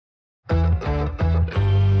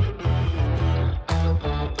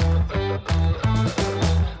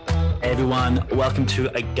everyone. Welcome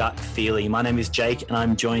to A Gut Feeling. My name is Jake and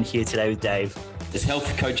I'm joined here today with Dave. As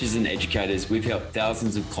health coaches and educators, we've helped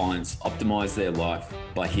thousands of clients optimize their life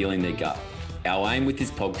by healing their gut. Our aim with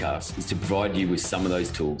this podcast is to provide you with some of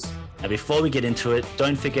those tools. Now, before we get into it,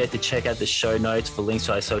 don't forget to check out the show notes for links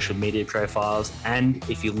to our social media profiles. And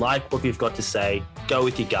if you like what we've got to say, go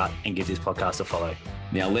with your gut and give this podcast a follow.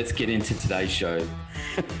 Now let's get into today's show.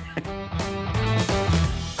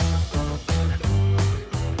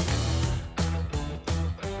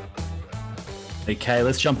 Okay,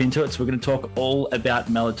 let's jump into it. So we're going to talk all about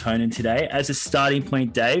melatonin today. As a starting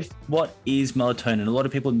point, Dave, what is melatonin? A lot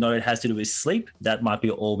of people know it has to do with sleep. That might be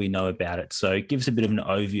all we know about it. So give us a bit of an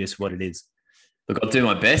overview as to what it is. Look, I'll do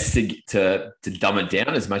my best to dumb it down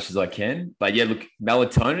as much as I can. But yeah, look,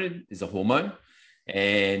 melatonin is a hormone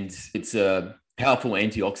and it's a powerful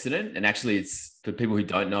antioxidant. And actually, it's, for people who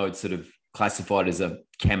don't know, it's sort of classified as a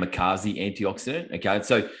kamikaze antioxidant. Okay,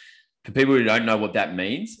 so for people who don't know what that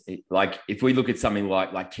means, like if we look at something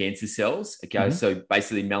like cancer cells, okay, so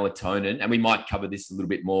basically melatonin, and we might cover this a little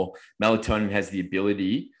bit more, melatonin has the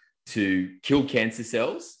ability to kill cancer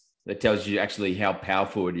cells. That tells you actually how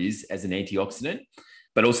powerful it is as an antioxidant,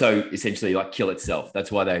 but also essentially like kill itself.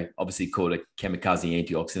 That's why they obviously call it a kamikaze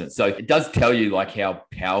antioxidant. So it does tell you like how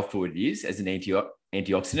powerful it is as an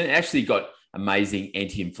antioxidant. It actually got amazing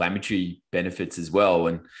anti-inflammatory benefits as well.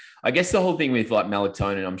 And I guess the whole thing with like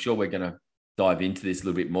melatonin, I'm sure we're going to dive into this a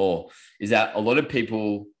little bit more, is that a lot of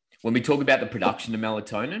people, when we talk about the production of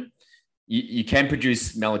melatonin, you can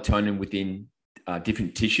produce melatonin within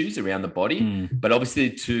different tissues around the body, but obviously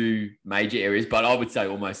two major areas, but I would say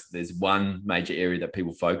almost there's one major area that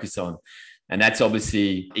people focus on. And that's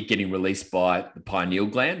obviously it getting released by the pineal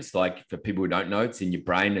glands. Like for people who don't know, it's in your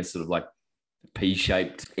brain. It's sort of like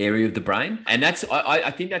P-shaped area of the brain. And that's,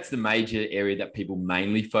 I think that's the major area that people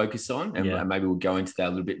mainly focus on. And maybe we'll go into that a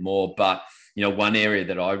little bit more. But, you know, one area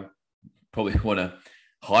that I probably want to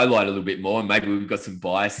highlight a little bit more, and maybe we've got some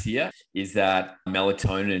bias here, is that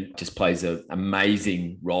melatonin just plays an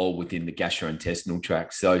amazing role within the gastrointestinal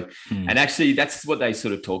tract. So, and actually that's what they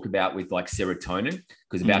sort of talk about with like serotonin,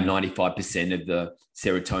 because about 95% of the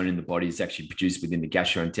serotonin in the body is actually produced within the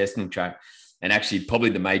gastrointestinal tract. And actually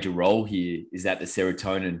probably the major role here is that the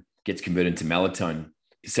serotonin gets converted to melatonin.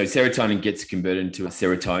 So serotonin gets converted into a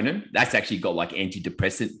serotonin. That's actually got like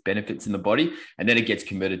antidepressant benefits in the body. And then it gets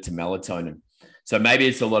converted to melatonin. So maybe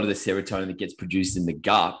it's a lot of the serotonin that gets produced in the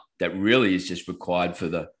gut that really is just required for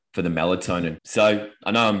the melatonin. So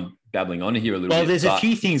I know I'm babbling on here a little bit. Well, there's a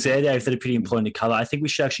few things there, Dave, that are pretty important to cover. I think we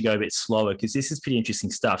should actually go a bit slower because this is pretty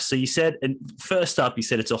interesting stuff. So you said, and first up, you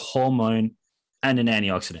said it's a hormone and an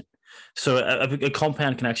antioxidant. So a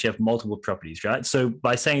compound can actually have multiple properties, right? So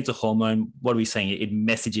by saying it's a hormone, what are we saying? It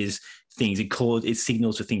messages things, it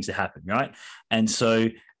signals for things to happen, right? And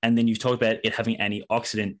then you've talked about it having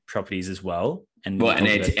antioxidant properties as well. And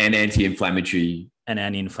anti-inflammatory. And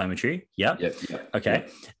anti-inflammatory, yeah. Yep. Okay. Yep.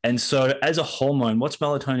 And so as a hormone, what's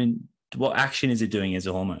melatonin, what action is it doing as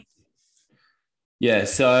a hormone? Yeah,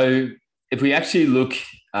 so if we actually look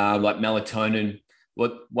like melatonin,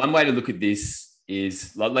 one way to look at this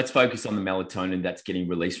is let's focus on the melatonin that's getting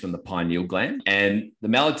released from the pineal gland. And the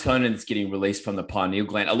melatonin that's getting released from the pineal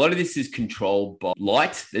gland, a lot of this is controlled by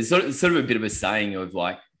light. There's sort of a bit of a saying of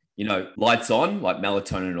like, you know, lights on, like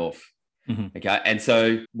melatonin off. Okay. And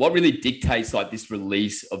so what really dictates like this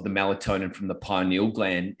release of the melatonin from the pineal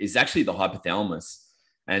gland is actually the hypothalamus.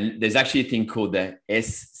 And there's actually a thing called the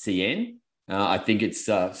SCN. I think it's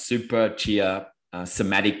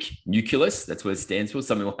somatic nucleus. That's what it stands for,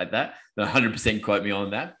 something like that. Don't 100% quote me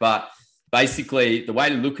on that. But basically the way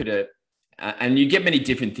to look at it, and you get many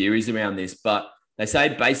different theories around this, but they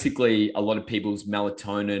say basically a lot of people's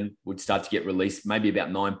melatonin would start to get released maybe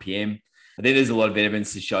about 9 p.m. I think there's a lot of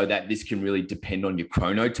evidence to show that this can really depend on your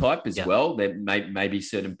chronotype as well. That maybe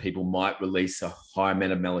certain people might release a high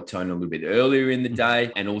amount of melatonin a little bit earlier in the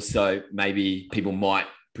day. And also maybe people might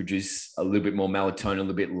produce a little bit more melatonin a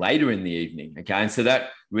little bit later in the evening. Okay. And so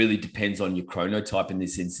that really depends on your chronotype in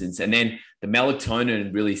this instance. And then the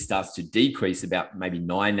melatonin really starts to decrease about maybe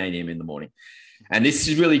 9 a.m. in the morning. And this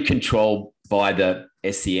is really controlled by the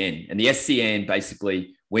SCN. And the SCN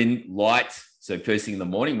basically when light, so first thing in the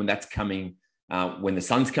morning, when that's coming, when the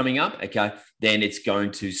sun's coming up, okay, then it's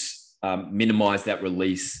going to minimize that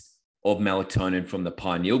release of melatonin from the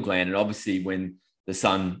pineal gland. And obviously when the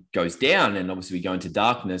sun goes down and obviously we go into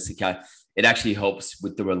darkness, okay, it actually helps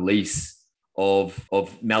with the release of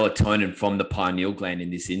melatonin from the pineal gland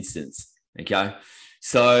in this instance, okay?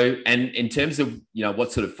 So, and in terms of, you know,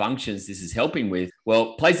 what sort of functions this is helping with,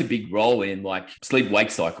 well, it plays a big role in like sleep-wake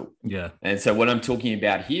cycle. Yeah. And so what I'm talking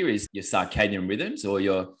about here is your circadian rhythms or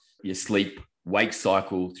your your sleep wake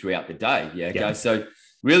cycle throughout the day. Yeah. Okay. Yeah. So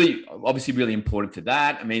really, obviously really important for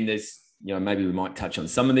that. I mean, there's, maybe we might touch on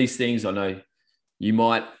some of these things. I know you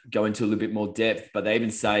might go into a little bit more depth, but they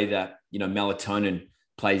even say that, melatonin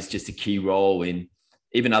plays just a key role in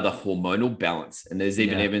even other hormonal balance. And there's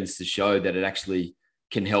even evidence to show that it actually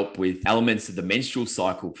can help with elements of the menstrual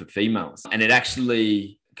cycle for females. And it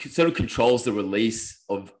actually sort of controls the release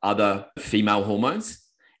of other female hormones.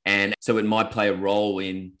 And so it might play a role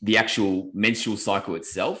in the actual menstrual cycle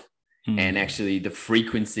itself and actually the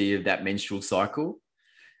frequency of that menstrual cycle.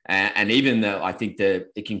 And even though I think that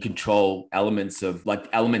it can control elements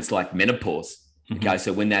like menopause. Okay.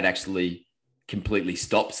 So when that actually completely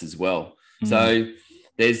stops as well. So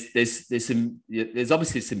there's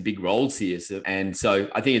obviously some big roles here. And so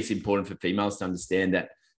I think it's important for females to understand that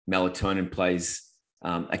melatonin plays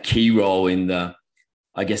a key role in the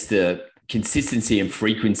consistency and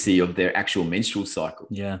frequency of their actual menstrual cycle.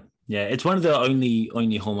 Yeah. Yeah. It's one of the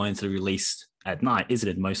only hormones that are released at night, isn't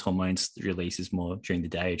it? Most hormones release is more during the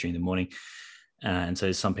day or during the morning. And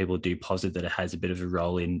so some people do posit that it has a bit of a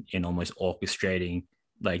role in almost orchestrating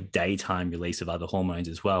like daytime release of other hormones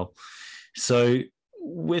as well. So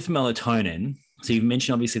with melatonin, so you've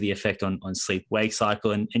mentioned obviously the effect on sleep wake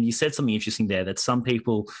cycle. And you said something interesting there that some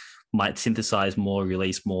people might synthesize more,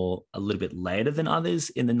 release more a little bit later than others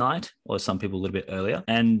in the night, or some people a little bit earlier.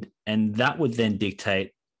 And that would then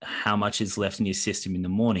dictate how much is left in your system in the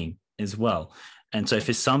morning as well. And so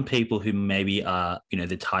for some people who maybe are,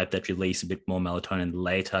 the type that release a bit more melatonin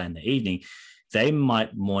later in the evening, they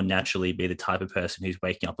might more naturally be the type of person who's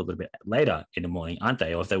waking up a little bit later in the morning, aren't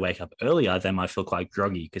they? Or if they wake up earlier, they might feel quite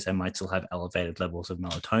groggy because they might still have elevated levels of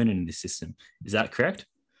melatonin in the system. Is that correct?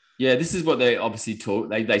 Yeah, this is what they obviously talk.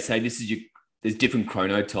 They say this is there's different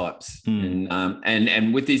chronotypes,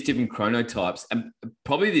 and with these different chronotypes, and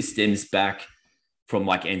probably this stems back from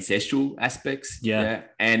like ancestral aspects. Yeah.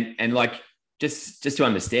 And like just to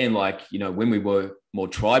understand, like, when we were more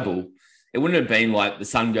tribal, it wouldn't have been like the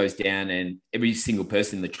sun goes down and every single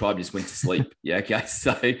person in the tribe just went to sleep. Yeah. Okay.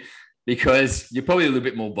 So because you're probably a little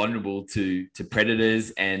bit more vulnerable to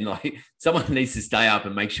predators, and like someone needs to stay up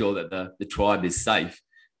and make sure that the tribe is safe.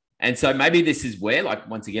 And so maybe this is where, like,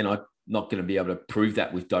 once again, I'm not going to be able to prove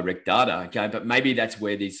that with direct data. Okay. But maybe that's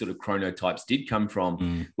where these sort of chronotypes did come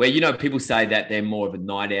from, where, people say that they're more of a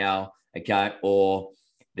night owl. Okay. Or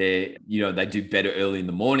they do better early in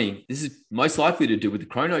the morning. This is most likely to do with the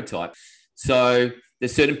chronotype. So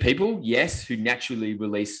there's certain people, yes, who naturally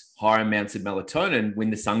release higher amounts of melatonin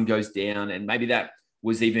when the sun goes down. And maybe that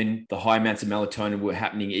was even the high amounts of melatonin were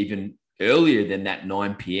happening even earlier than that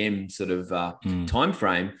 9 p.m. sort of time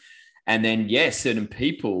frame. And then, yes, certain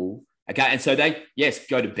people, okay, and so they, yes,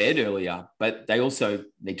 go to bed earlier, but they also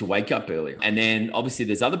need to wake up earlier. And then obviously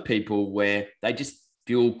there's other people where they just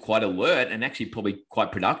feel quite alert and actually probably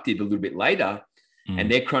quite productive a little bit later. And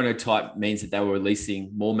their chronotype means that they were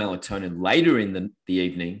releasing more melatonin later in the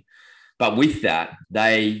evening. But with that,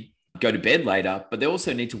 they go to bed later, but they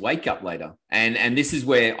also need to wake up later. And this is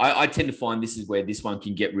where I tend to find this is where this one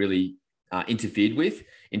can get really interfered with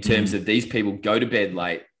in terms of these people go to bed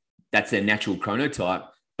late. That's their natural chronotype.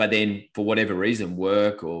 But then for whatever reason,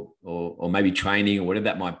 work or maybe training or whatever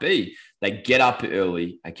that might be, they get up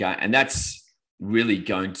early. Okay. And that's really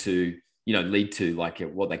going to, lead to like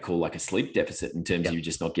what they call like a sleep deficit in terms of you're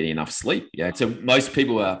just not getting enough sleep. Yeah. So most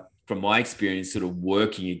people are, from my experience, sort of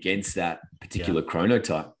working against that particular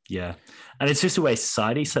chronotype. Yeah. And it's just the way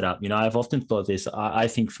society's set up. I've often thought this. I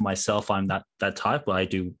think for myself, I'm that type where I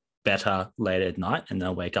do better later at night and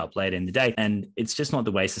they'll wake up later in the day. And it's just not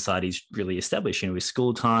the way society's really established, with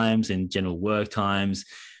school times and general work times.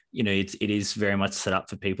 It is very much set up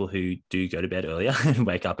for people who do go to bed earlier and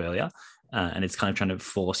wake up earlier. And it's kind of trying to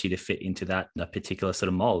force you to fit into that particular sort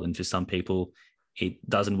of mold. And for some people, it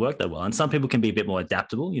doesn't work that well. And some people can be a bit more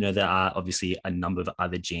adaptable. There are obviously a number of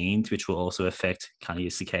other genes which will also affect kind of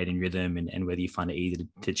your circadian rhythm and whether you find it easy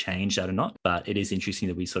to change that or not. But it is interesting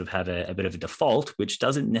that we sort of have a bit of a default, which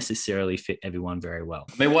doesn't necessarily fit everyone very well.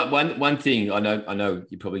 I mean, one thing, I know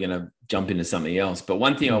you're probably going to jump into something else, but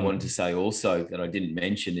one thing I wanted to say also that I didn't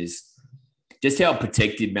mention is just how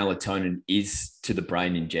protective melatonin is to the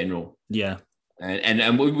brain in general. Yeah.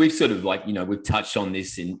 And we've sort of like, we've touched on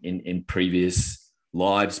this in previous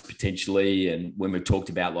lives potentially. And when we've talked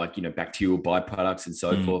about like, bacterial byproducts and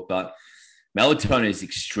so forth, but melatonin is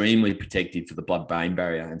extremely protective for the blood-brain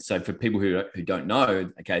barrier. And so for people who don't know,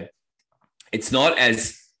 okay, it's not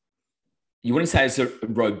as, you wouldn't say it's a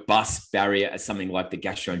robust barrier as something like the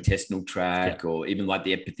gastrointestinal tract or even like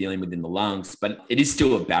the epithelium within the lungs, but it is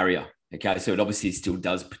still a barrier. Okay. So it obviously still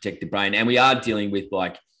does protect the brain. And we are dealing with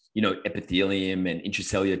like, epithelium and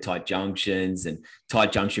intracellular tight junctions and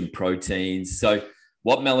tight junction proteins. So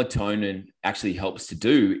what melatonin actually helps to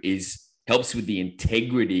do is helps with the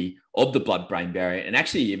integrity of the blood-brain barrier, and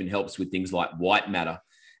actually even helps with things like white matter.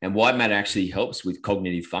 And white matter actually helps with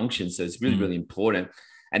cognitive function. So it's really, really important.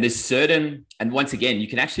 And there's certain, and once again, you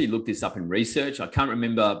can actually look this up in research. I can't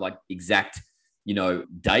remember like exact,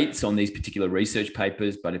 dates on these particular research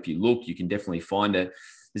papers, but if you look, you can definitely find it.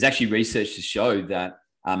 There's actually research to show that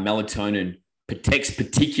melatonin protects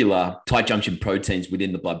particular tight junction proteins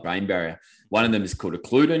within the blood-brain barrier. One of them is called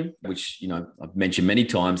occludin, which, I've mentioned many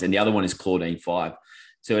times, and the other one is claudin 5.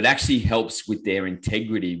 So it actually helps with their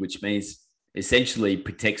integrity, which means essentially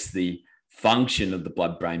protects the function of the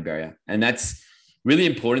blood-brain barrier. And that's really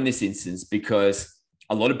important in this instance because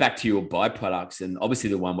a lot of bacterial byproducts, and obviously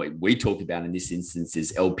the one we talked about in this instance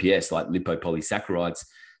is LPS, like lipopolysaccharides,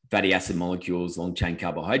 fatty acid molecules, long-chain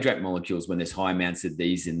carbohydrate molecules. When there's high amounts of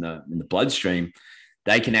these in the bloodstream,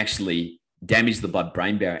 they can actually damage the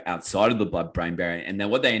blood-brain barrier outside of the blood-brain barrier. And then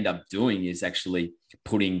what they end up doing is actually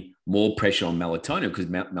putting more pressure on melatonin, because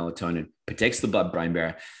melatonin protects the blood-brain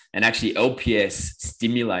barrier. And actually LPS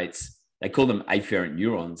stimulates, they call them afferent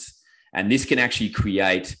neurons. And this can actually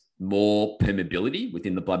create more permeability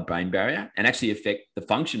within the blood-brain barrier and actually affect the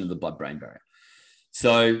function of the blood-brain barrier.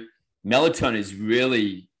 So melatonin is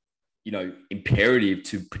really, imperative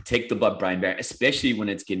to protect the blood-brain barrier, especially when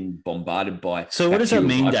it's getting bombarded by. So what does that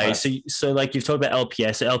mean, Dave? So like you've talked about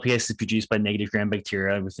LPS. So LPS is produced by negative gram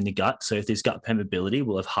bacteria within the gut. So if there's gut permeability,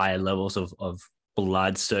 we'll have higher levels of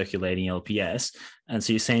blood circulating LPS. And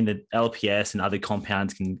so you're saying that LPS and other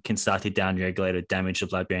compounds can start to downregulate or damage the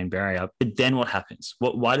blood-brain barrier. But then what happens?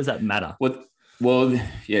 Why does that matter? Well,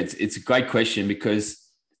 yeah, it's a great question because,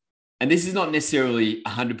 and this is not necessarily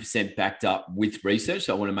 100% backed up with research,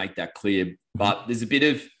 so I want to make that clear, but there's a bit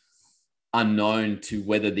of unknown to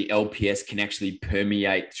whether the LPS can actually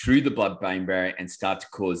permeate through the blood-brain barrier and start to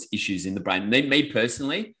cause issues in the brain. Me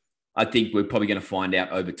personally, I think we're probably going to find out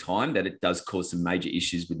over time that it does cause some major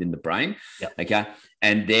issues within the brain. Yep. Okay.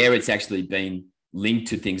 And there it's actually been linked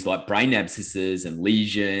to things like brain abscesses and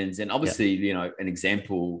lesions. And obviously, an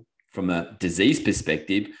example from a disease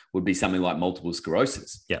perspective would be something like multiple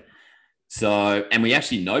sclerosis. Yeah. So, and we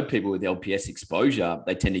actually know people with LPS exposure,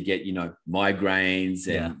 they tend to get, migraines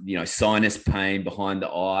and, sinus pain behind the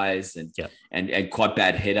eyes and quite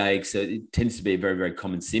bad headaches. So it tends to be a very, very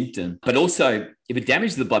common symptom. But also, if it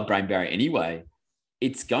damages the blood-brain barrier anyway,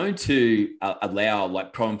 it's going to allow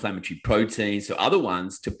like pro-inflammatory proteins or other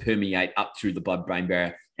ones to permeate up through the blood-brain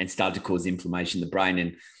barrier and start to cause inflammation in the brain.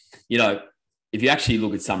 And, if you actually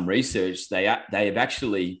look at some research, they have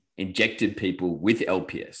actually injected people with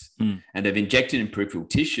LPS and they've injected in peripheral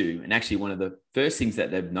tissue. And actually one of the first things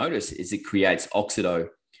that they've noticed is it creates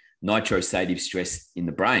oxido-nitrosative stress in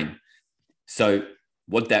the brain. So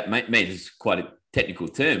what that means is quite a technical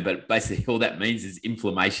term, but basically all that means is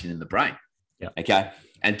inflammation in the brain. Yeah. Okay.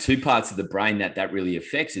 And two parts of the brain that really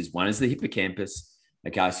affects is one is the hippocampus.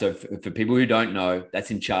 Okay. So for people who don't know, that's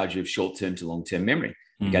in charge of short-term to long-term memory.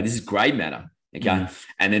 Okay. This is gray matter. Okay.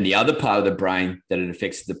 And then the other part of the brain that it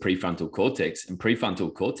affects is the prefrontal cortex, and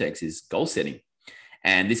prefrontal cortex is goal setting.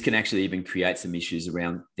 And this can actually even create some issues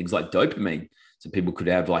around things like dopamine. So people could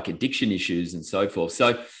have like addiction issues and so forth.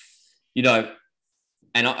 So, and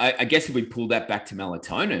I guess if we pull that back to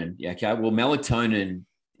melatonin, okay, well, melatonin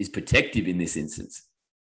is protective in this instance.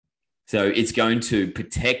 So it's going to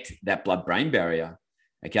protect that blood-brain barrier.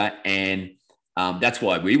 Okay. And that's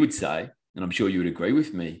why we would say, and I'm sure you would agree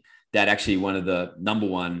with me, that actually one of the number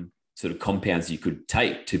one sort of compounds you could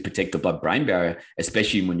take to protect the blood-brain barrier,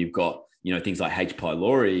 especially when you've got, things like H.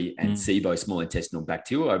 pylori and SIBO, small intestinal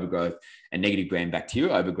bacterial overgrowth, and negative gram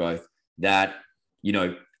bacterial overgrowth, that,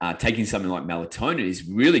 taking something like melatonin is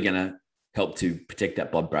really going to help to protect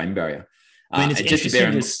that blood-brain barrier. I mean, it's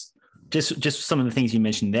interesting just some of the things you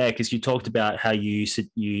mentioned there, because you talked about how you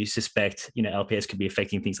suspect, LPS could be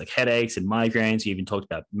affecting things like headaches and migraines. You even talked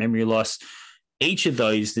about memory loss. Each of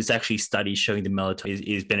those, there's actually studies showing that melatonin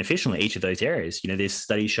is beneficial in each of those areas. There's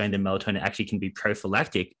studies showing that melatonin actually can be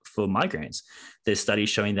prophylactic for migraines. There's studies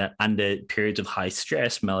showing that under periods of high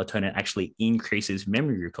stress, melatonin actually increases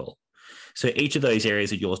memory recall. So each of those areas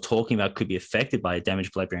that you're talking about could be affected by a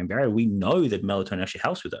damaged blood-brain barrier. We know that melatonin actually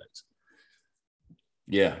helps with those.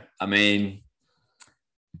 Yeah. I mean,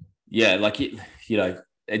 yeah, like,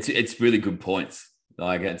 it's really good points.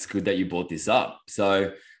 Like, it's good that you brought this up.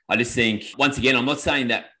 So I just think, once again, I'm not saying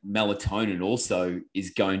that melatonin also is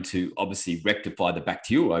going to obviously rectify the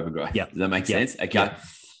bacterial overgrowth. Yeah. Does that make sense? Okay. Yeah.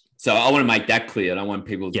 So I want to make that clear. I don't want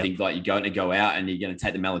people to think like you're going to go out and you're going to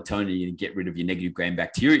take the melatonin and get rid of your negative gram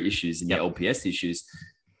bacteria issues and your LPS issues.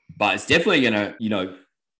 but it's definitely going to,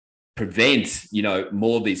 prevent,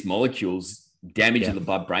 more of these molecules damaging the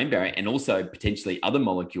blood-brain barrier, and also potentially other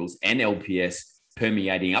molecules and LPS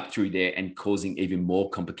permeating up through there and causing even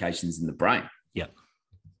more complications in the brain.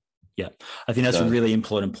 Yeah, I think that's a really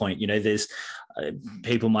important point. There's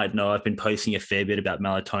people might know I've been posting a fair bit about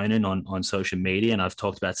melatonin on social media, and I've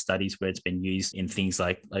talked about studies where it's been used in things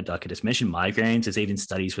like I just mentioned, migraines. There's even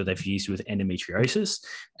studies where they've used it with endometriosis,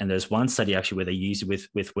 and there's one study actually where they used it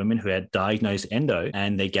with women who had diagnosed endo,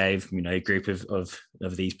 and they gave a group of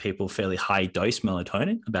these people fairly high dose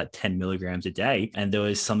melatonin, about 10 milligrams a day, and there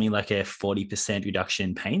was something like a 40% reduction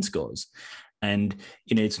in pain scores. And,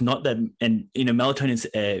 it's not that, and, melatonin is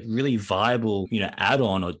a really viable,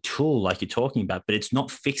 add-on or tool like you're talking about, but it's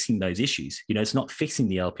not fixing those issues. It's not fixing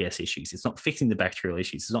the LPS issues. It's not fixing the bacterial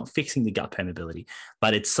issues. It's not fixing the gut permeability,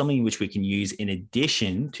 but it's something which we can use in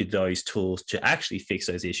addition to those tools to actually fix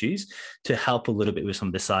those issues, to help a little bit with some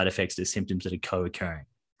of the side effects, the symptoms that are co-occurring.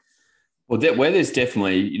 Well, where there's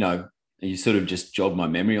definitely, you sort of just jogged my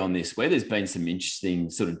memory on this, where there's been some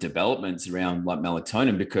interesting sort of developments around like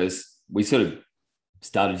melatonin, because we sort of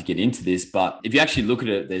started to get into this, but if you actually look at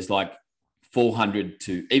it, there's like 400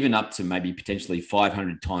 to even up to maybe potentially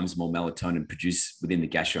 500 times more melatonin produced within the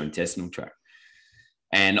gastrointestinal tract.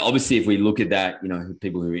 And obviously, if we look at that,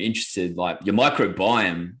 people who are interested, like your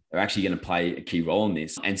microbiome are actually going to play a key role in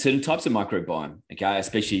this, and certain types of microbiome, okay,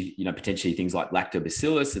 especially, potentially things like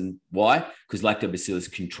lactobacillus. And why? Because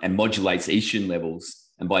lactobacillus controls and modulates estrogen levels.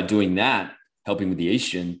 And by doing that, helping with the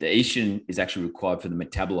estrogen is actually required for the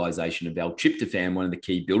metabolization of L-tryptophan, one of the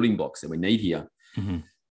key building blocks that we need here. Mm-hmm.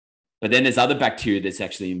 But then there's other bacteria that's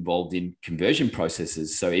actually involved in conversion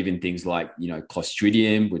processes. So even things like,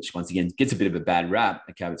 Clostridium, which once again gets a bit of a bad rap.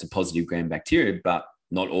 Okay, it's a positive gram bacteria, but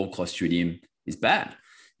not all Clostridium is bad.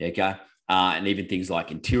 Okay. And even things like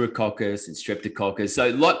Enterococcus and Streptococcus. So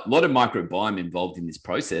a lot of microbiome involved in this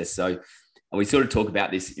process. So we sort of talk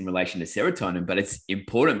about this in relation to serotonin, but it's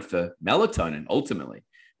important for melatonin ultimately.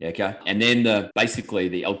 Okay. And then basically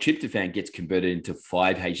the L-tryptophan gets converted into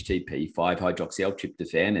 5-HTP,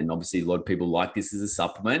 5-hydroxy-L-tryptophan. And obviously a lot of people like this as a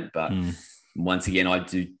supplement, but once again, I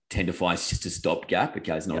do tend to find it's just a stopgap.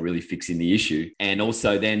 Okay. It's not really fixing the issue. And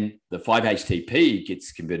also then the 5-HTP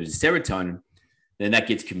gets converted to serotonin. Then that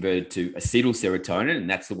gets converted to acetylserotonin. And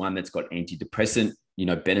that's the one that's got antidepressant,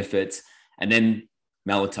 benefits. And then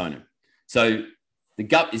melatonin. So the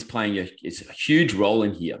gut is playing a huge role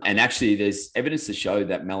in here. And actually, there's evidence to show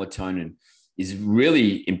that melatonin is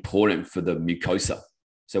really important for the mucosa.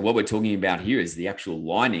 So what we're talking about here is the actual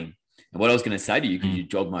lining. And what I was going to say to you, because you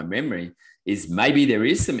jogged my memory, is maybe there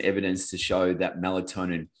is some evidence to show that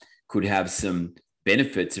melatonin could have some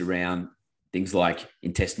benefits around things like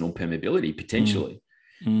intestinal permeability, potentially.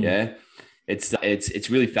 Yeah. It's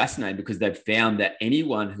really fascinating because they've found that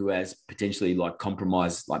anyone who has potentially like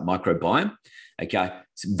compromised like microbiome, okay,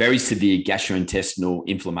 it's very severe gastrointestinal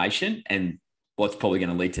inflammation, and what's probably going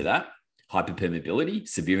to lead to that? Hyperpermeability,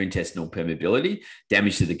 severe intestinal permeability,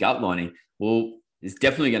 damage to the gut lining. Well, it's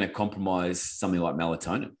definitely going to compromise something like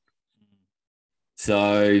melatonin.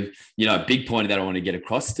 So, a big point that I want to get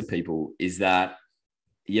across to people is that,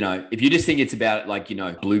 if you just think it's about like,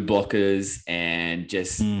 blue blockers and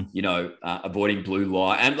just, avoiding blue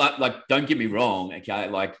light, and like, don't get me wrong. Okay.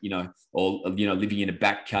 Like, or, living in a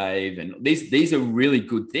back cave, and these are really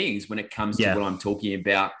good things when it comes to what I'm talking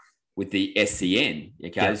about with the SCN.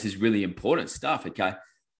 Okay. This is really important stuff. Okay.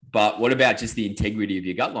 But what about just the integrity of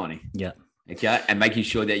your gut lining? Yeah. Okay. And making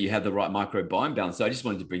sure that you have the right microbiome balance. So I just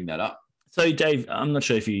wanted to bring that up. So, Dave, I'm not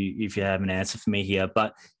sure if you have an answer for me here,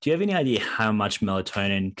 but do you have any idea how much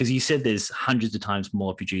melatonin? Because you said there's hundreds of times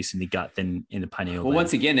more produced in the gut than in the pineal gland. Well,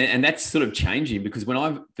 once again, and that's sort of changing, because when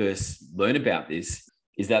I first learned about this,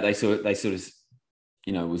 is that they sort of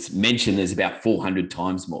was mentioned there's about 400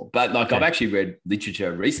 times more. But like I've actually read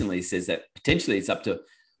literature recently that says that potentially it's up to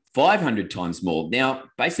 500 times more. Now,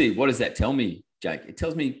 basically, what does that tell me, Jake? It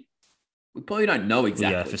tells me we probably don't know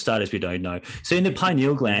exactly. Yeah, for starters, we don't know. So in the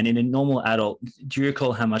pineal gland, in a normal adult, do you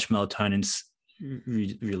recall how much melatonin's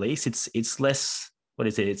released? It's less, what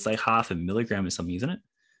is it? It's like 0.5 milligram or something, isn't it?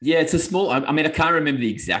 Yeah, it's a small, I mean, I can't remember the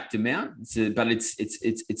exact amount, but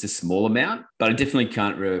it's a small amount, but I definitely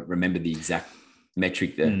can't remember the exact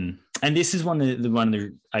metric there. And this is one of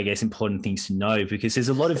the, I guess, important things to know, because there's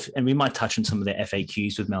a lot of, and we might touch on some of the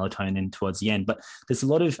FAQs with melatonin towards the end, but there's a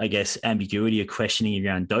lot of, I guess, ambiguity or questioning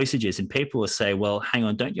around dosages, and people will say, well, hang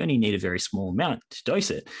on, don't you only need a very small amount to dose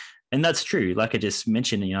it? And that's true. Like I just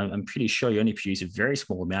mentioned, I'm pretty sure you only produce a very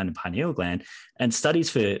small amount in pineal gland. And studies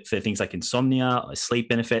for things like insomnia or sleep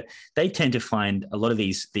benefit, they tend to find a lot of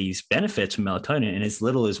these benefits from melatonin in as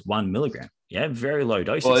little as 1 milligram. Yeah, very low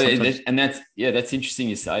doses. Well, that's interesting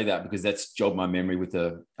you say that, because that's jogged my memory with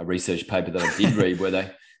a research paper that I did read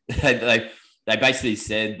where they basically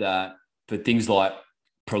said that for things like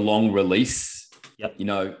prolonged release, Yep.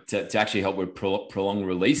 to actually help with prolonged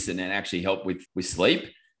release and then actually help with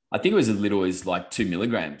sleep, I think it was as little as like 2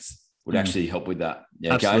 milligrams would actually help with that.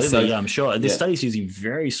 Yeah, absolutely. So, yeah, I'm sure. The study's using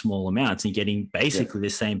very small amounts and getting basically the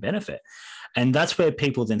same benefit. And that's where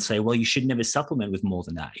people then say, well, you should never supplement with more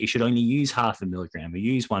than that. You should only use 0.5 milligram or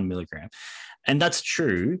use 1 milligram. And that's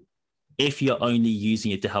true if you're only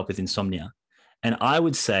using it to help with insomnia. And I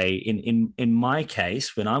would say in my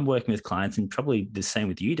case, when I'm working with clients, and probably the same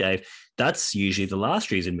with you, Dave, that's usually the last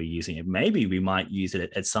reason we're using it. Maybe we might use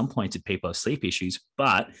it at some point if people have sleep issues,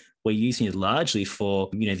 but we're using it largely for,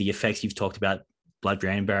 the effects you've talked about,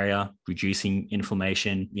 blood-brain barrier, reducing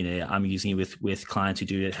inflammation. I'm using it with clients who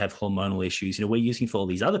do have hormonal issues. We're using it for all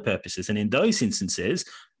these other purposes. And in those instances,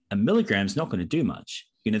 a milligram is not going to do much.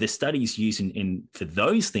 The studies used in for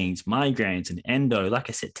those things, migraines and endo, like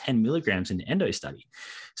I said, 10 milligrams in the endo study.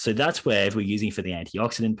 So that's where if we're using for the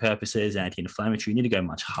antioxidant purposes, anti-inflammatory, you need to go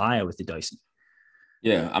much higher with the dosing.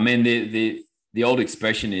 Yeah. I mean, the old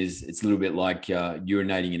expression is it's a little bit like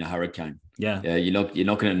urinating in a hurricane. Yeah. You're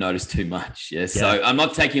not going to notice too much. Yeah. So I'm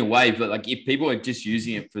not taking away, but like if people are just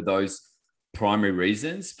using it for those primary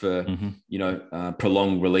reasons for,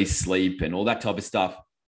 prolonged release sleep and all that type of stuff,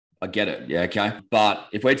 I get it. Yeah. Okay. But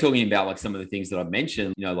if we're talking about like some of the things that I've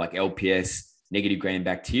mentioned, like LPS, negative gram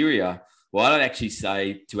bacteria, well, I'd actually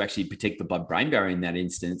say to actually protect the blood-brain barrier in that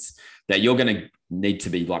instance, that you're going to need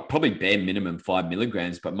to be like probably bare minimum 5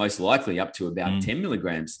 milligrams, but most likely up to about 10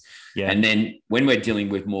 milligrams. Yeah. And then when we're dealing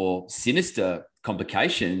with more sinister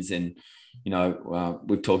complications, and,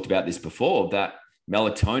 we've talked about this before, that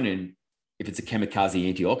melatonin, if it's a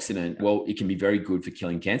kamikaze antioxidant, well, it can be very good for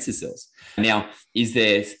killing cancer cells. Now, is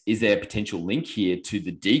there a potential link here to the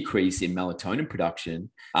decrease in melatonin production,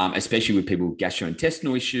 especially with people with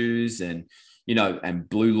gastrointestinal issues and, and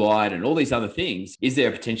blue light and all these other things? Is there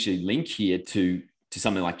a potential link here to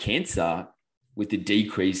something like cancer with the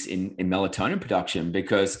decrease in melatonin production?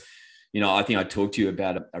 Because, I think I talked to you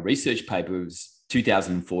about a research paper. It was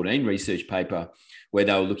 2014 research paper where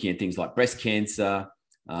they were looking at things like breast cancer,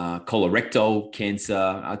 colorectal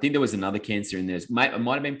cancer. I think there was another cancer in there. It might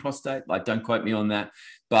have been prostate. Like, don't quote me on that.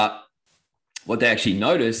 But what they actually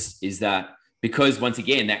noticed is that because, once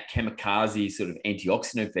again, that kamikaze sort of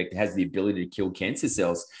antioxidant effect has the ability to kill cancer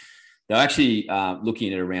cells, they're actually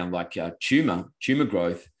looking at around like tumor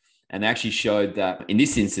growth. And they actually showed that in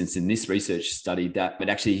this instance, in this research study, that it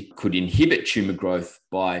actually could inhibit tumor growth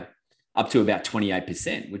by up to about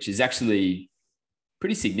 28%, which is actually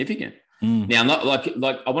pretty significant. Now, not like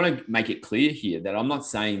I want to make it clear here that I'm not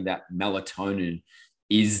saying that melatonin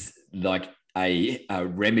is like a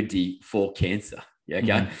remedy for cancer. Yeah,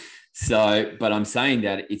 okay. So, but I'm saying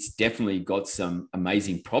that it's definitely got some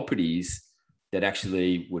amazing properties that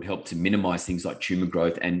actually would help to minimize things like tumor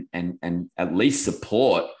growth and at least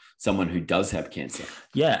support someone who does have cancer.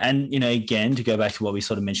 Yeah. And, again, to go back to what we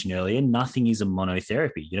sort of mentioned earlier, nothing is a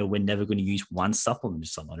monotherapy. We're never going to use one supplement to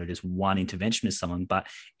someone or just one intervention to someone, but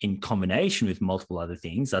in combination with multiple other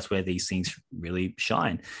things, that's where these things really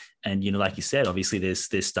shine. And, like you said, obviously there's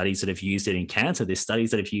studies that have used it in cancer. There's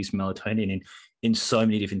studies that have used melatonin in so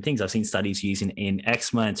many different things. I've seen studies used in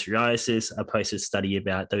eczema and psoriasis. I posted a study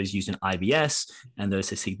about those used in IBS, and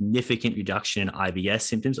there's a significant reduction in IBS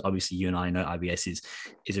symptoms. Obviously, you and I know IBS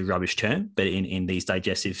is a rubbish term, but in these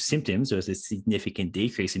digestive symptoms, there was a significant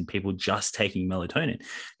decrease in people just taking melatonin.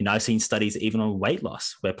 I've seen studies even on weight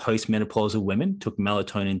loss where postmenopausal women took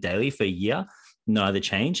melatonin daily for a year, no other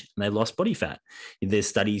change, and they lost body fat. There's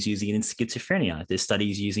studies using it in schizophrenia. There's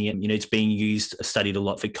studies using it, it's being studied a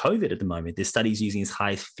lot for COVID at the moment. There's studies using as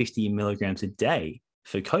high as 50 milligrams a day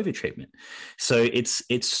for COVID treatment. So it's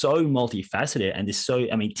so multifaceted, and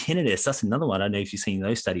tinnitus, that's another one. I don't know if you've seen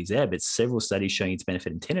those studies there, but several studies showing its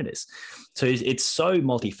benefit in tinnitus. So it's so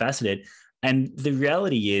multifaceted. And the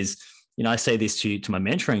reality is, I say this to my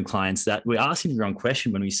mentoring clients, that we're asking the wrong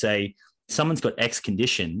question when we say someone's got X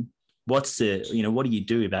condition. What do you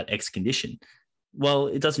do about X condition? Well,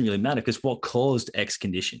 it doesn't really matter, because what caused X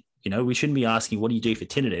condition? We shouldn't be asking, what do you do for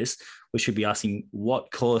tinnitus? We should be asking,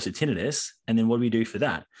 what caused the tinnitus? And then what do we do for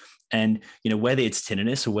that? And, whether it's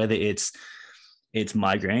tinnitus or whether it's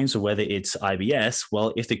migraines or whether it's IBS,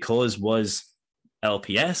 well, if the cause was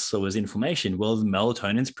LPS or was inflammation, well, the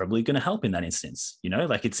melatonin is probably going to help in that instance.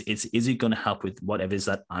 Is it going to help with whatever's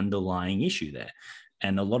that underlying issue there?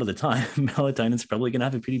 And a lot of the time, melatonin is probably going to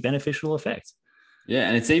have a pretty beneficial effect. Yeah.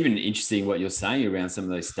 And it's even interesting what you're saying around some of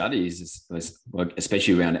those studies,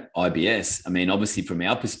 especially around IBS. I mean, obviously from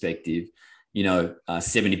our perspective,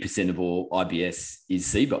 70% of all IBS is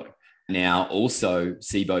SIBO. Now, also,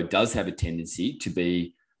 SIBO does have a tendency to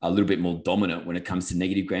be a little bit more dominant when it comes to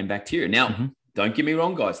negative gram bacteria. Now, don't get me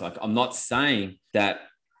wrong, guys. Like, I'm not saying that,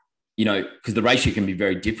 because the ratio can be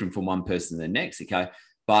very different from one person to the next, okay?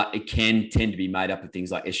 But it can tend to be made up of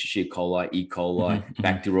things like Escherichia coli, E. coli,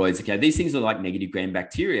 bacteroids, okay? These things are like negative gram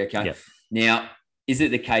bacteria, okay? Yep. Now, is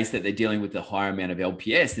it the case that they're dealing with a higher amount of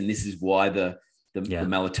LPS, and this is why the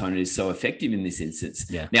melatonin is so effective in this instance?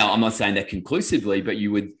 Yeah. Now, I'm not saying that conclusively, but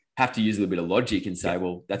you would have to use a little bit of logic and say,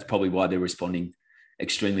 well, that's probably why they're responding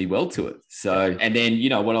extremely well to it. So, and then,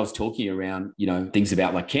 what I was talking around, things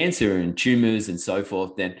about like cancer and tumors and so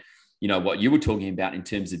forth, then, what you were talking about in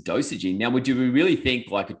terms of dosaging. Now, would you really think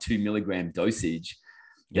like a 2 milligram dosage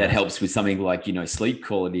that helps with something like, sleep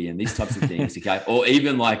quality and these types of things, okay? Or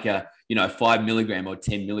even like a, 5 milligram or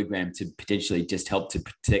 10 milligram to potentially just help to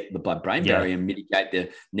protect the blood-brain barrier and mitigate the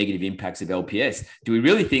negative impacts of LPS. Do we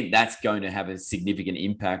really think that's going to have a significant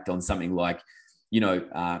impact on something like,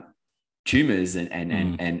 tumors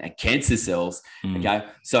and cancer cells? Okay.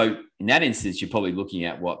 So in that instance, you're probably looking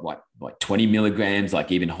at like 20 milligrams,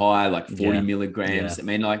 like even higher, like 40 milligrams. I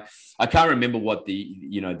mean, like, I can't remember what the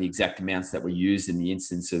exact amounts that were used in the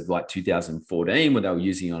instance of like 2014, where they were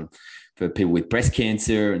using on for people with breast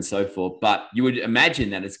cancer and so forth. But you would imagine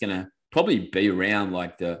that it's going to probably be around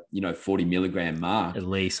like the 40 milligram mark. At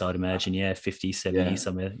least, I'd imagine, 50, 70,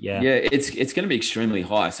 somewhere. Yeah, it's going to be extremely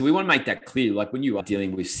high. So we want to make that clear. Like, when you are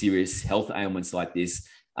dealing with serious health ailments like this,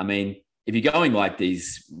 I mean, if you're going like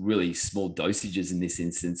these really small dosages in this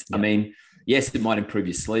instance, I mean, yes, it might improve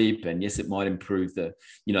your sleep, and yes, it might improve the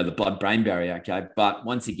the blood-brain barrier. Okay, but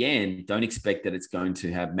once again, don't expect that it's going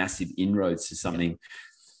to have massive inroads to something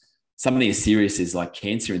as serious as like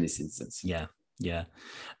cancer in this instance. Yeah.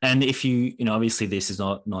 And if you obviously this is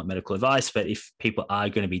not medical advice, but if people are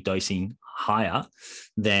going to be dosing higher,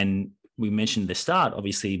 then we mentioned at the start,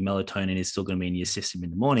 obviously melatonin is still going to be in your system in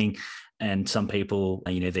the morning. And some people,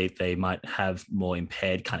 they might have more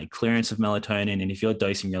impaired kind of clearance of melatonin. And if you're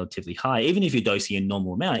dosing relatively high, even if you're dosing a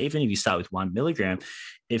normal amount, even if you start with 1 milligram,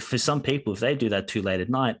 if for some people, if they do that too late at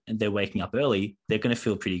night and they're waking up early, they're going to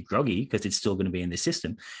feel pretty groggy because it's still going to be in the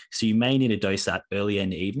system. So you may need to dose that earlier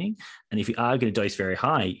in the evening. And if you are going to dose very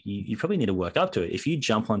high, you probably need to work up to it. If you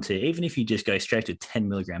jump onto, even if you just go straight to a 10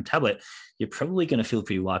 milligram tablet, you're probably going to feel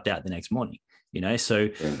pretty wiped out the next morning. So,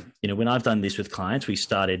 when I've done this with clients, we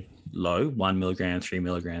started low, 1 milligram, 3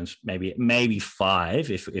 milligrams, maybe 5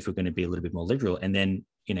 if we're going to be a little bit more liberal. And then,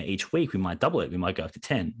 each week we might double it. We might go up to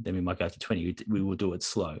 10, then we might go up to 20. We will do it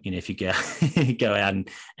slow. If you go out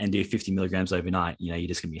and do 50 milligrams overnight, you're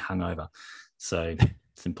just going to be hungover. So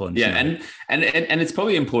it's important. Yeah. And it's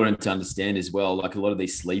probably important to understand as well, like a lot of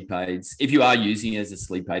these sleep aids, if you are using it as a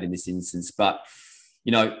sleep aid in this instance, but,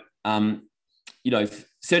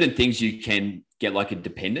 certain things you can get like a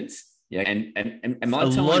dependence. Yeah. And a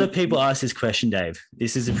lot of people ask this question, Dave.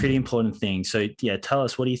 This is a pretty important thing. So tell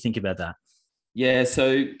us, what do you think about that? Yeah.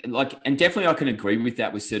 So and definitely I can agree with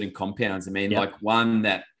that with certain compounds. I mean, like one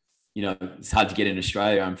that, it's hard to get in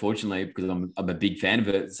Australia, unfortunately, because I'm a big fan of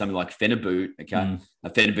it. Something like Phenibut. Okay.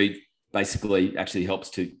 Phenibut basically actually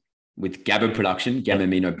helps with GABA production, gamma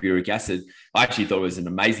aminoburic acid. I actually thought it was an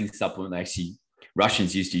amazing supplement.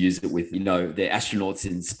 Russians used to use it with, their astronauts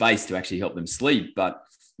in space to actually help them sleep. But,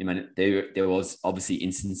 there was obviously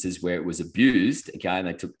instances where it was abused, okay, and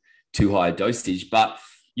they took too high a dosage. But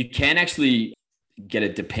you can actually get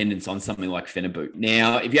a dependence on something like Phenibut.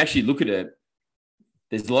 Now, if you actually look at it,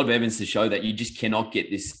 there's a lot of evidence to show that you just cannot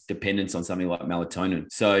get this dependence on something like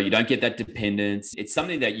melatonin. So you don't get that dependence. It's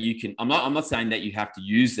something that you can, I'm not saying that you have to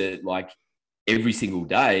use it like every single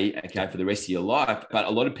day, okay, for the rest of your life. But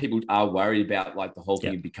a lot of people are worried about like the whole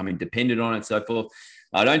thing of becoming dependent on it and so forth.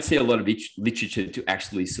 I don't see a lot of literature to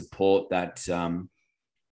actually support that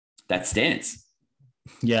stance.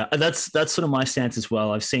 Yeah, that's sort of my stance as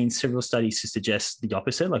well. I've seen several studies to suggest the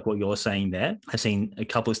opposite, like what you're saying there. I've seen a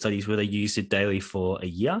couple of studies where they used it daily for a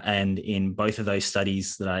year. And in both of those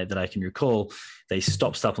studies that I can recall, they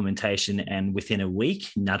stopped supplementation, and within a week,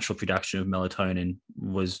 natural production of melatonin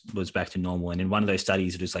was back to normal. And in one of those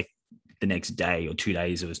studies, it was like the next day or 2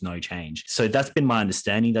 days, there was no change. So that's been my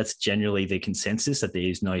understanding. That's generally the consensus, that there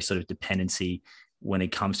is no sort of dependency when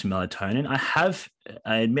it comes to melatonin.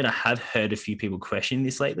 I admit I have heard a few people questioning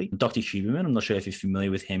this lately. Dr. Huberman, I'm not sure if you're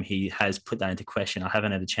familiar with him. He has put that into question. I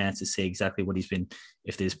haven't had a chance to see exactly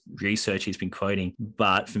if there's research he's been quoting,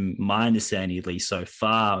 but from my understanding, at least so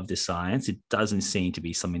far of the science, it doesn't seem to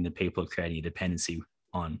be something that people are creating a dependency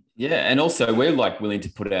on. Yeah. And also we're like willing to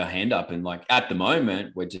put our hand up, and like at the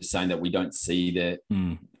moment, we're just saying that we don't see there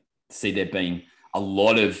being a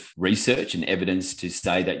lot of research and evidence to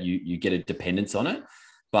say that you get a dependence on it.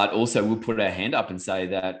 But also we'll put our hand up and say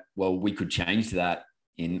that, well, we could change that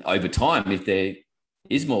in over time if there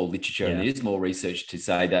is more literature and there is more research to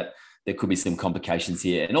say that there could be some complications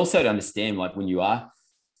here. And also to understand, like when you are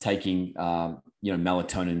taking,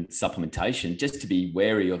 melatonin supplementation, just to be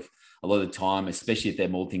wary of a lot of the time, especially if they're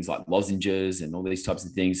more things like lozenges and all these types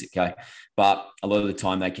of things. Okay. But a lot of the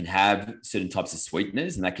time they can have certain types of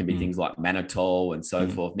sweeteners, and that can be things like mannitol and so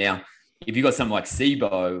forth. Now, if you've got something like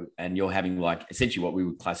SIBO and you're having like essentially what we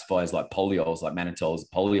would classify as like polyols, like mannitol is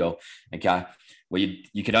a polyol, okay, where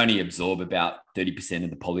you could only absorb about 30% of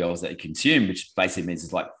the polyols that you consume, which basically means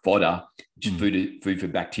it's like fodder, which is food for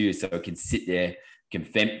bacteria. So it can sit there, can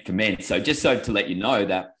ferment. So just so to let you know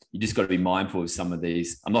that you just got to be mindful of some of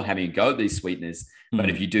these. I'm not having a go at these sweeteners, but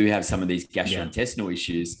if you do have some of these gastrointestinal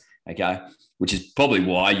issues, okay, which is probably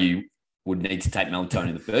why you would need to take melatonin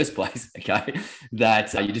in the first place, okay,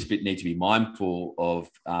 that you just need to be mindful of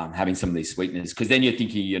having some of these sweeteners, because then you're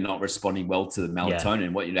thinking you're not responding well to the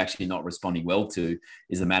melatonin. What you're actually not responding well to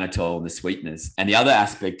is the mannitol and the sweeteners. And the other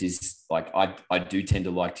aspect is like I do tend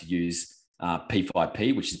to like to use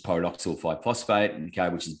P5P, which is pyridoxal 5-phosphate, okay,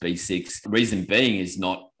 which is B6. The reason being is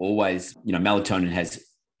not always, melatonin has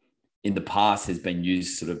in the past has been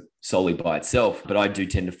used sort of solely by itself, but I do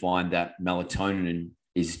tend to find that melatonin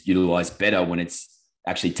is utilized better when it's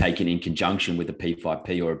actually taken in conjunction with a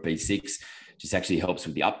P5P or a B6. Just actually helps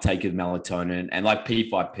with the uptake of melatonin. And like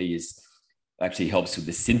P5P actually helps with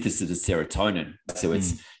the synthesis of serotonin. So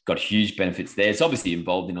it's got huge benefits there. It's obviously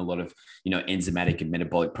involved in a lot of, enzymatic and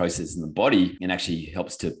metabolic processes in the body, and actually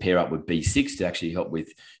helps to pair up with B6 to actually help with,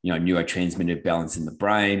 neurotransmitter balance in the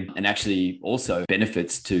brain, and actually also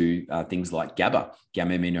benefits to things like GABA,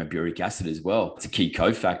 gamma-aminobutyric acid as well. It's a key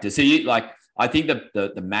cofactor. So I think that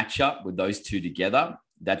the matchup with those two together,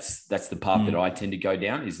 that's the path that I tend to go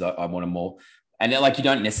down, is that I want a more, and like you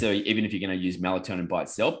don't necessarily, even if you're going to use melatonin by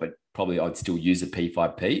itself, but probably I'd still use a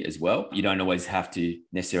P5P as well. You don't always have to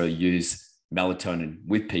necessarily use melatonin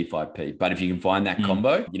with P5P, but if you can find that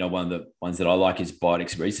combo, one of the ones that I like is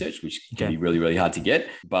Biotics Research, which can be really, really hard to get.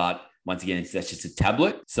 But once again, that's just a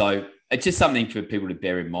tablet. So it's just something for people to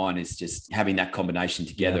bear in mind, is just having that combination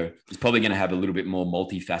together is probably going to have a little bit more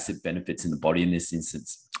multifaceted benefits in the body in this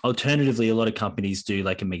instance. Alternatively, a lot of companies do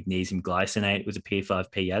like a magnesium glycinate with a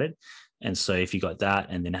P5P added. And so if you got that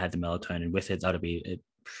and then had the melatonin with it, that'll be a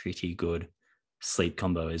pretty good sleep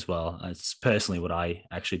combo as well. It's personally what I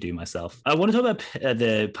actually do myself. I want to talk about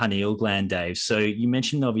the pineal gland, Dave. So you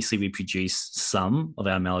mentioned obviously we produce some of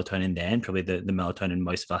our melatonin there, and probably the melatonin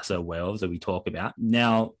most of us are aware of that we talk about.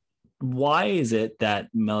 Now, why is it that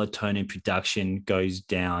melatonin production goes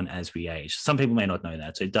down as we age? Some people may not know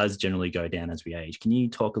that. So it does generally go down as we age. Can you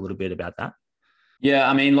talk a little bit about that? Yeah,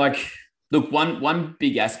 I mean, look, one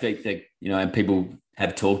big aspect that, and people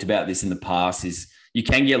have talked about this in the past is you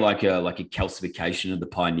can get like a calcification of the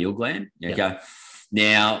pineal gland. Okay. Yep.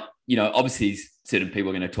 Now, obviously certain people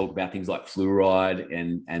are going to talk about things like fluoride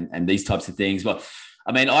and these types of things. But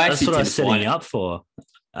I mean, that's what I was setting up for.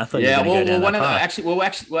 I thought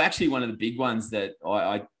actually one of the big ones that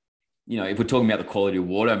I if we're talking about the quality of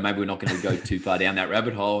water, maybe we're not going to go too far down that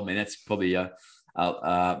rabbit hole. I mean, that's probably a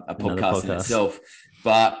podcast in itself.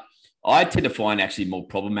 But I tend to find actually more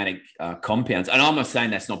problematic compounds. And I'm not saying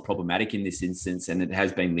that's not problematic in this instance, and it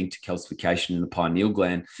has been linked to calcification in the pineal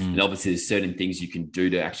gland. And obviously there's certain things you can do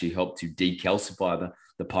to actually help to decalcify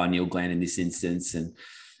the pineal gland in this instance. And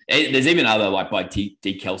there's even other, like by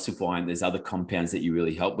decalcifying, there's other compounds that you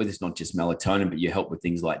really help with. It's not just melatonin, but you help with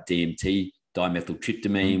things like DMT,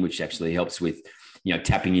 dimethyltryptamine, which actually helps with,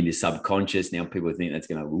 tapping into subconscious. Now people think that's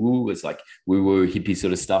going to, it's like woo-woo hippie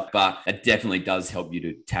sort of stuff, but it definitely does help you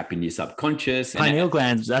to tap into your subconscious. Pineal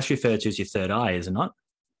gland, that's referred to as your third eye, is it not?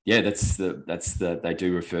 Yeah, they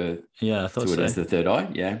do refer I thought to it as the third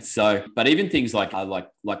eye. Yeah. So, but even things like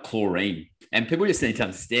chlorine, and people just need to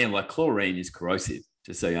understand, like chlorine is corrosive,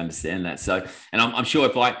 just so you understand that. So, and I'm sure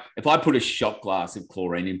if I put a shot glass of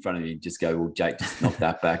chlorine in front of you, just go, well, Jake, just knock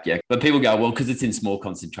that back. Yeah. But people go, well, because it's in small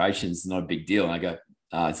concentrations, it's not a big deal. And I go,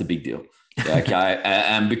 it's a big deal. Yeah,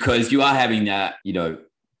 okay. Because you are having that,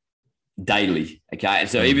 daily. Okay. And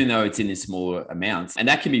so even though it's in smaller amounts, and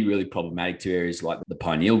that can be really problematic to areas like the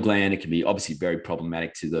pineal gland, it can be obviously very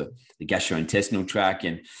problematic to the gastrointestinal tract.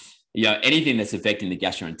 And anything that's affecting the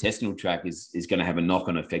gastrointestinal tract is going to have a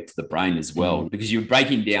knock-on effect to the brain as well, because you're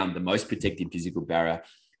breaking down the most protective physical barrier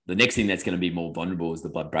the next thing that's going to be more vulnerable is the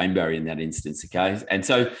blood-brain barrier in that instance, okay? And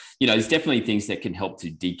so, there's definitely things that can help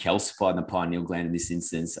to decalcify the pineal gland in this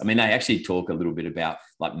instance. I mean, they actually talk a little bit about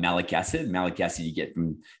like malic acid. Malic acid you get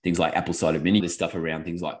from things like apple cider vinegar. There's stuff around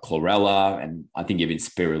things like chlorella, and I think even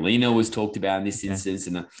spirulina was talked about in this instance.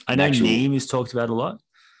 And I know neem is talked about a lot.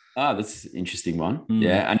 Oh, that's an interesting one.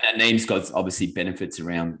 Yeah. And neem's got obviously benefits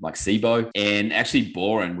around like SIBO, and actually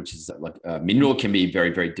boron, which is like a mineral, can be very,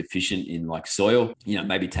 very deficient in like soil.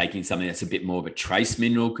 Maybe taking something that's a bit more of a trace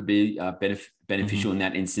mineral could be beneficial in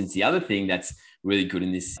that instance. The other thing that's really good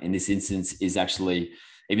in this instance is actually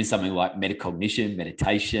even something like metacognition,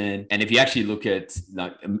 meditation. And if you actually look at,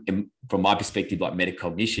 from my perspective, like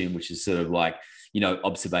metacognition, which is sort of like,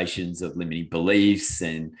 observations of limiting beliefs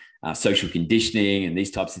and social conditioning and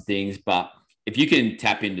these types of things. But if you can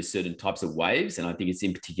tap into certain types of waves, and I think it's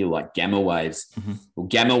in particular like gamma waves, well,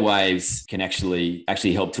 gamma waves can actually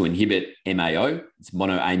help to inhibit MAO. It's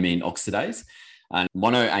monoamine oxidase. And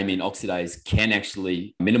monoamine oxidase can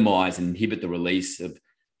actually minimize and inhibit the release of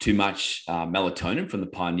too much melatonin from the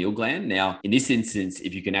pineal gland. Now, in this instance,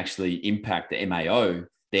 if you can actually impact the MAO,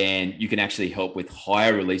 then you can actually help with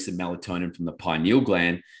higher release of melatonin from the pineal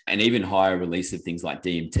gland and even higher release of things like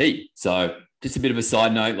DMT. So just a bit of a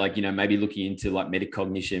side note, like, maybe looking into like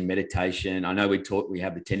metacognition, meditation. I know we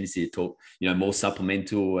have the tendency to talk, more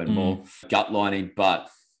supplemental and more gut lining, but,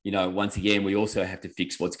 once again, we also have to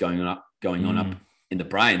fix what's going on up in the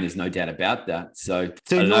brain. There's no doubt about that. So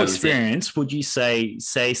in your experience, would you say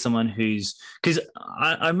someone who's, because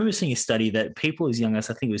I remember seeing a study that people as young as,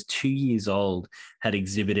 I think it was 2 years old, had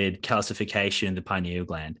exhibited calcification in the pineal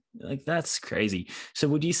gland. Like, that's crazy. So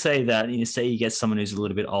would you say that, say you get someone who's a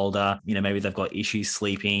little bit older, maybe they've got issues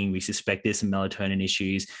sleeping, we suspect there's some melatonin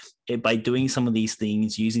issues, by doing some of these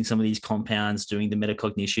things, using some of these compounds, doing the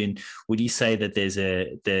metacognition, would you say that there's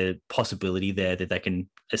the possibility there that they can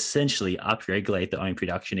essentially upregulate their own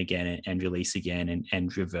production again and release again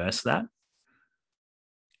and reverse that?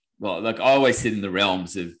 Well, like I always sit in the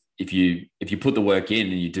realms of, if you put the work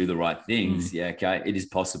in and you do the right things, it is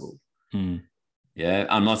possible. Yeah,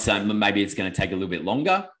 I'm not saying maybe it's going to take a little bit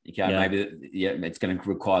longer. Okay, maybe it's going to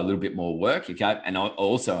require a little bit more work. Okay, and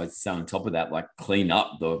also I'd say on top of that, like clean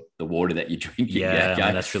up the water that you're drinking. Yeah,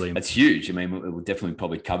 okay? that's huge. I mean, we'll definitely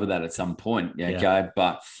probably cover that at some point. Okay,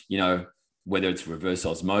 but whether it's reverse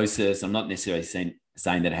osmosis, I'm not necessarily saying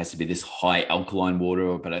that it has to be this high alkaline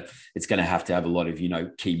water, but it's going to have a lot of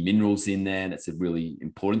key minerals in there. That's a really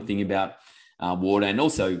important thing about water, and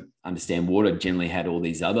also understand water generally had all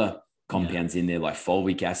these other compounds in there like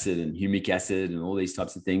fulvic acid and humic acid and all these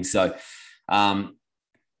types of things. So, and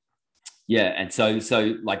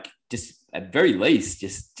so like just at very least,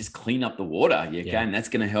 just clean up the water. And that's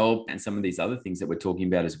going to help. And some of these other things that we're talking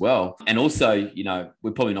about as well. And also,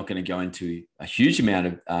 we're probably not going to go into a huge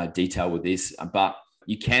amount of detail with this, but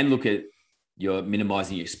you can look at your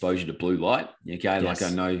minimizing your exposure to blue light. Like I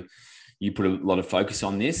know you put a lot of focus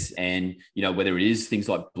on this, and, whether it is things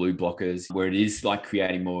like blue blockers, where it is like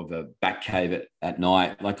creating more of a back cave at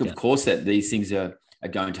night, like, of course, that these things are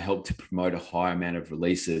going to help to promote a higher amount of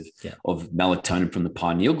release of melatonin from the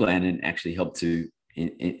pineal gland, and actually help to,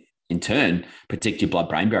 in turn, protect your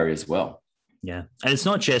blood-brain barrier as well. Yeah. And it's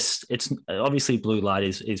obviously blue light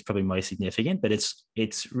is probably most significant, but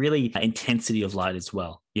it's really intensity of light as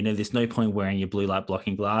well. There's no point wearing your blue light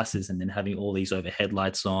blocking glasses and then having all these overhead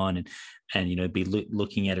lights on and be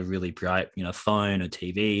looking at a really bright, phone or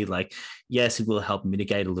TV. Like, yes, it will help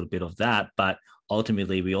mitigate a little bit of that, but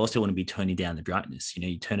ultimately we also want to be turning down the brightness.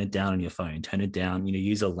 You turn it down on your phone, turn it down,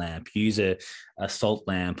 use a lamp, use a salt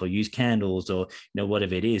lamp, or use candles, or,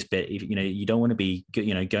 whatever it is. But if, you don't want to be,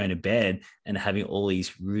 going to bed and having all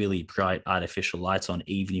these really bright artificial lights on,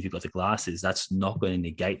 even if you've got the glasses. That's not going to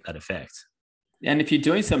negate that effect. And if you're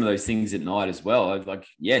doing some of those things at night as well, like,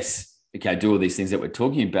 yes, okay, do all these things that we're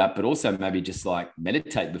talking about, but also maybe just like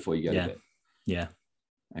meditate before you go to bed. Yeah.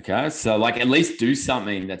 Okay. So like at least do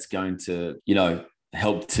something that's going to,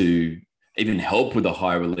 help with a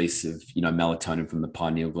higher release of, melatonin from the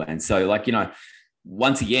pineal gland. So like,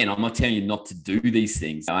 once again, I'm not telling you not to do these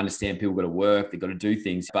things. I understand people got to work, they've got to do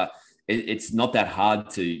things, but it's not that hard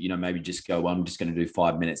to, maybe just go, well, I'm just going to do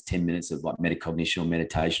 5 minutes, 10 minutes of like metacognition or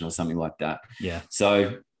meditation or something like that. Yeah.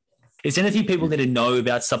 So is there anything people need to know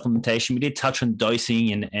about supplementation? We did touch on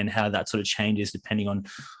dosing and how that sort of changes depending on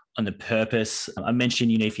the purpose. I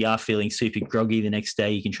mentioned, if you are feeling super groggy the next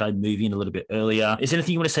day, you can try moving in a little bit earlier. Is there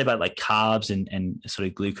anything you want to say about like carbs and sort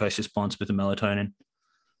of glucose response with the melatonin?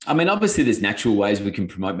 I mean, obviously there's natural ways we can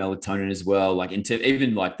promote melatonin as well, like into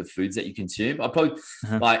even like the foods that you consume. I probably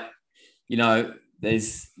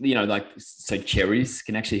there's, like, so cherries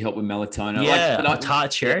can actually help with melatonin. Yeah,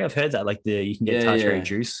 tart cherry. I've heard that. Like you can get tart cherry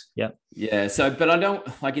juice. Yeah. Yeah. So, but I don't,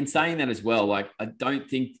 like, in saying that as well, like, I don't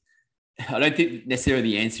think necessarily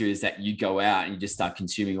the answer is that you go out and you just start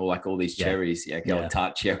consuming all these cherries. Yeah. Go with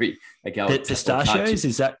tart cherry. Pistachios,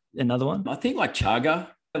 is that another one? I think like chaga,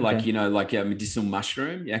 like, like a medicinal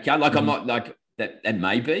mushroom. Yeah. Okay. Like I'm not like, that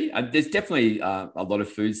may be. There's definitely a lot of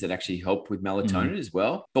foods that actually help with melatonin as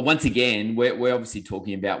well. But once again, we're obviously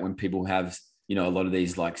talking about when people have, a lot of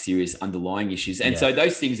these like serious underlying issues. And so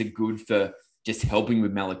those things are good for just helping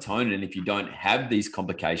with melatonin if you don't have these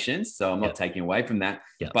complications. So I'm not taking away from that.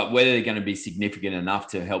 But whether they're going to be significant enough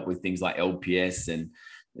to help with things like LPS and,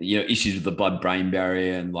 issues with the blood-brain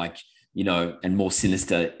barrier and like, and more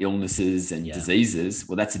sinister illnesses and diseases,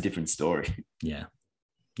 well, that's a different story. Yeah.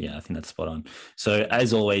 Yeah, I think that's spot on. So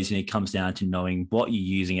as always, it comes down to knowing what you're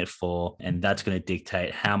using it for, and that's going to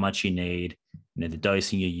dictate how much you need, the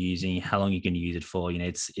dosing you're using, how long you're going to use it for.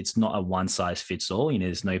 It's not a one size fits all.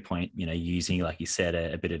 There's no point, using, like you said,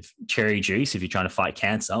 a bit of cherry juice if you're trying to fight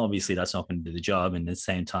cancer. Obviously, that's not going to do the job. And at the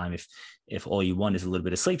same time, if all you want is a little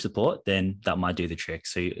bit of sleep support, then that might do the trick.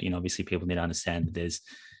 So, obviously people need to understand that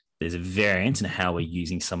there's a variance in how we're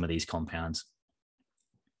using some of these compounds.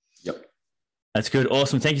 Yep. That's good.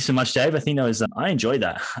 Awesome. Thank you so much, Dave. I think I enjoyed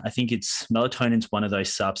that. I think melatonin's one of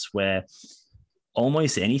those subs where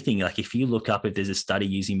almost anything, like if you look up if there's a study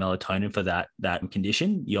using melatonin for that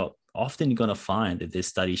condition, you're often going to find that there's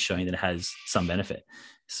studies showing that it has some benefit.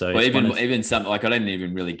 So even some, like, I don't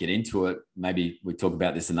even really get into it. Maybe we talk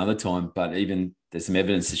about this another time, but even there's some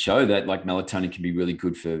evidence to show that like melatonin can be really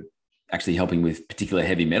good for actually helping with particular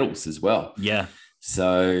heavy metals as well. Yeah.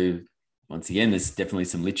 So once again, there's definitely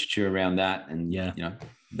some literature around that. And,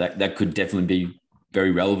 that could definitely be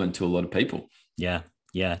very relevant to a lot of people. Yeah.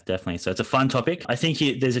 Yeah, definitely. So it's a fun topic. I think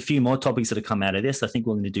there's a few more topics that have come out of this. I think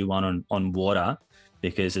we're going to do one on water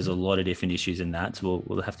because there's a lot of different issues in that. So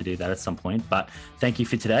we'll have to do that at some point. But thank you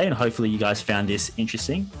for today. And hopefully you guys found this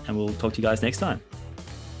interesting, and we'll talk to you guys next time.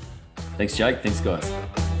 Thanks, Jake. Thanks, guys.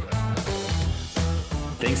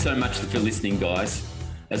 Thanks so much for listening, guys.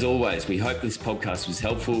 As always, we hope this podcast was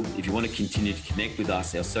helpful. If you want to continue to connect with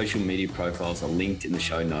us, our social media profiles are linked in the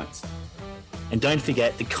show notes. And don't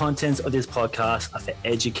forget, the contents of this podcast are for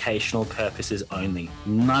educational purposes only.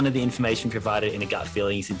 None of the information provided in a gut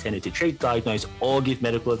feeling is intended to treat, diagnose, or give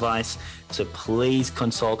medical advice. So please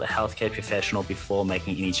consult a healthcare professional before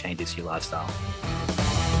making any changes to your lifestyle.